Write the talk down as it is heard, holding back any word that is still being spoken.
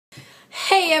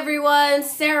Hey everyone,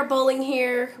 Sarah Bowling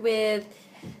here with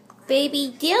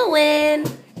baby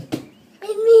Dylan.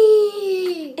 And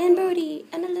me. And Brody.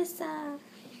 And Alyssa.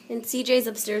 And CJ's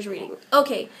upstairs reading.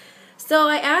 Okay, so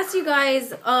I asked you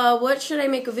guys, what should I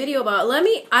make a video about? Let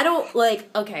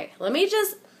me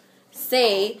just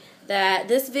say that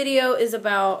this video is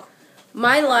about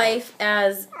my life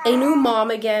as a new mom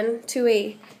again to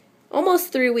a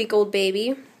almost 3-week-old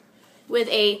baby with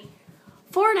a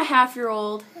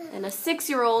 4.5-year-old and a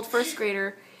 6-year-old first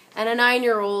grader and a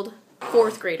 9-year-old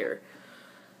fourth grader.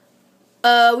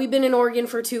 We've been in Oregon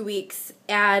for 2 weeks,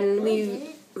 and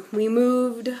we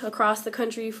moved across the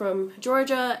country from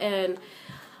Georgia, and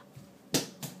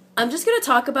I'm just gonna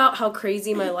talk about how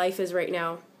crazy my life is right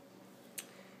now.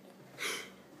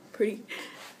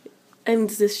 I'm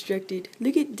distracted.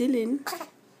 Look at Dylan.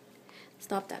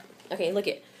 Stop that. Okay, look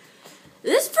at.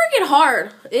 This is freaking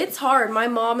hard. It's hard. My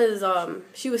mom is,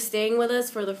 she was staying with us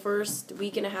for the first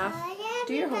week and a half.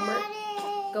 Do your homework.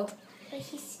 Go.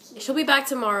 She'll be back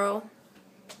tomorrow.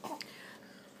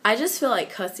 I just feel like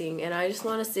cussing, and I just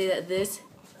want to say that this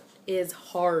is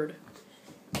hard.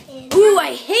 Ooh,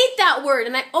 I hate that word,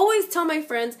 and I always tell my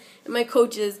friends and my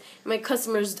coaches and my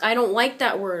customers, I don't like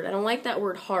that word. I don't like that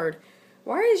word, hard.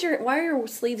 Why are your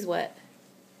sleeves wet?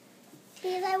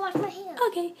 Because I washed my hands.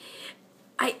 Okay.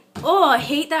 I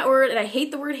hate that word, and I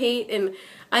hate the word hate, and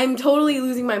I'm totally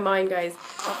losing my mind, guys.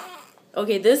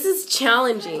 Okay, this is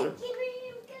challenging.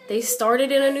 They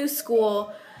started in a new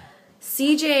school.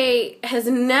 CJ has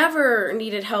never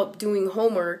needed help doing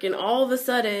homework, and all of a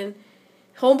sudden,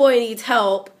 homeboy needs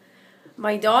help.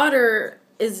 My daughter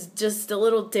is just a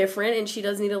little different, and she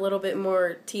does need a little bit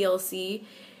more TLC.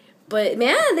 But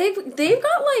man, they've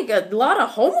got like a lot of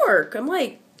homework. I'm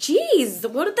like, jeez,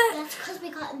 what did that? That's because we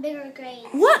got bigger grades.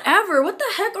 Whatever. What the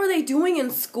heck are they doing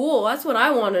in school? That's what I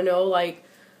want to know. Like,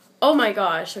 oh my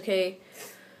gosh. Okay.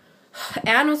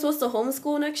 Anne was supposed to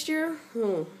homeschool next year.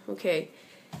 Okay.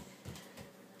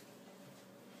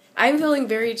 I'm feeling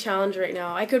very challenged right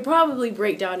now. I could probably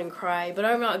break down and cry, but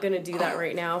I'm not gonna do that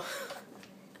right now.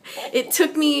 It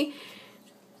took me.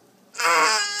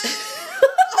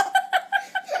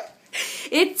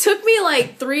 It took me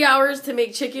like 3 hours to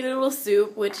make chicken noodle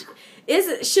soup, which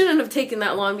shouldn't have taken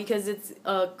that long because it's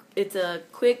a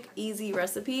quick, easy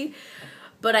recipe.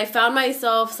 But I found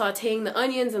myself sauteing the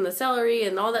onions and the celery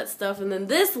and all that stuff, and then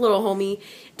this little homie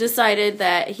decided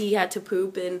that he had to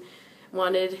poop and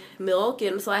wanted milk,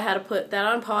 and so I had to put that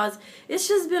on pause. It's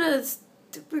just been a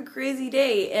stupid, crazy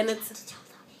day, and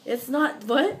it's not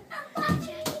what?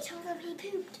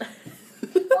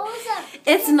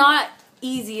 It's not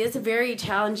easy. It's very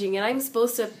challenging, and I'm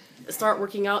supposed to start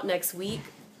working out next week.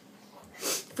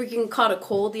 Freaking caught a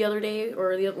cold the other day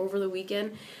or over the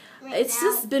weekend. It's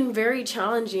just been very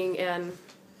challenging, and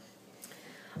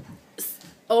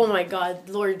oh my God,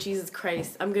 Lord Jesus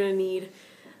Christ, I'm gonna need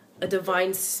a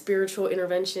divine spiritual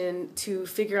intervention to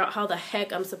figure out how the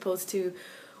heck I'm supposed to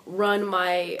run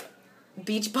my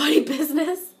Beachbody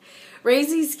business, raise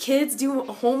these kids, do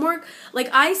homework. Like,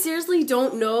 I seriously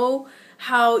don't know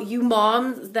how you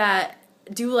moms that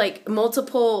do like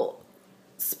multiple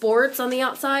sports on the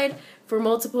outside for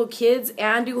multiple kids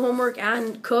and do homework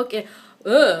and cook and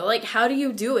like, how do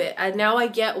you do it? And now I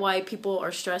get why people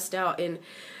are stressed out, and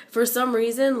for some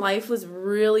reason life was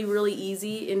really, really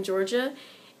easy in Georgia,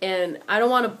 and I don't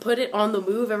want to put it on the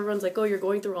move. Everyone's like, oh, you're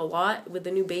going through a lot with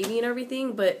the new baby and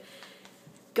everything, but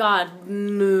God,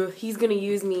 no, he's gonna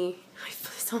use me. I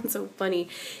sound so funny.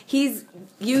 He's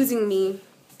using me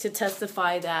to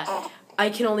testify that I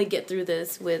can only get through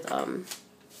this with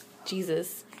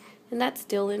Jesus. And that's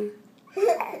Dylan.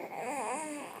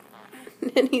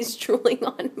 And he's drooling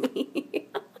on me.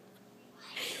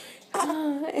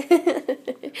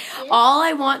 All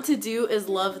I want to do is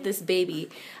love this baby.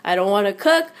 I don't want to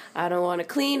cook. I don't want to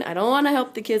clean. I don't want to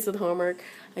help the kids with homework.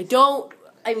 But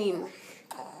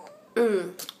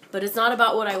it's not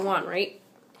about what I want, right?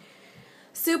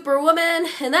 Superwoman.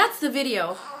 And that's the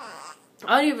video.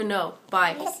 I don't even know.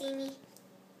 Bye. You see me?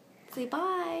 Say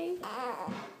bye.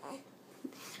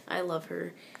 I love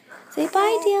her. Say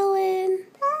bye, Dylan.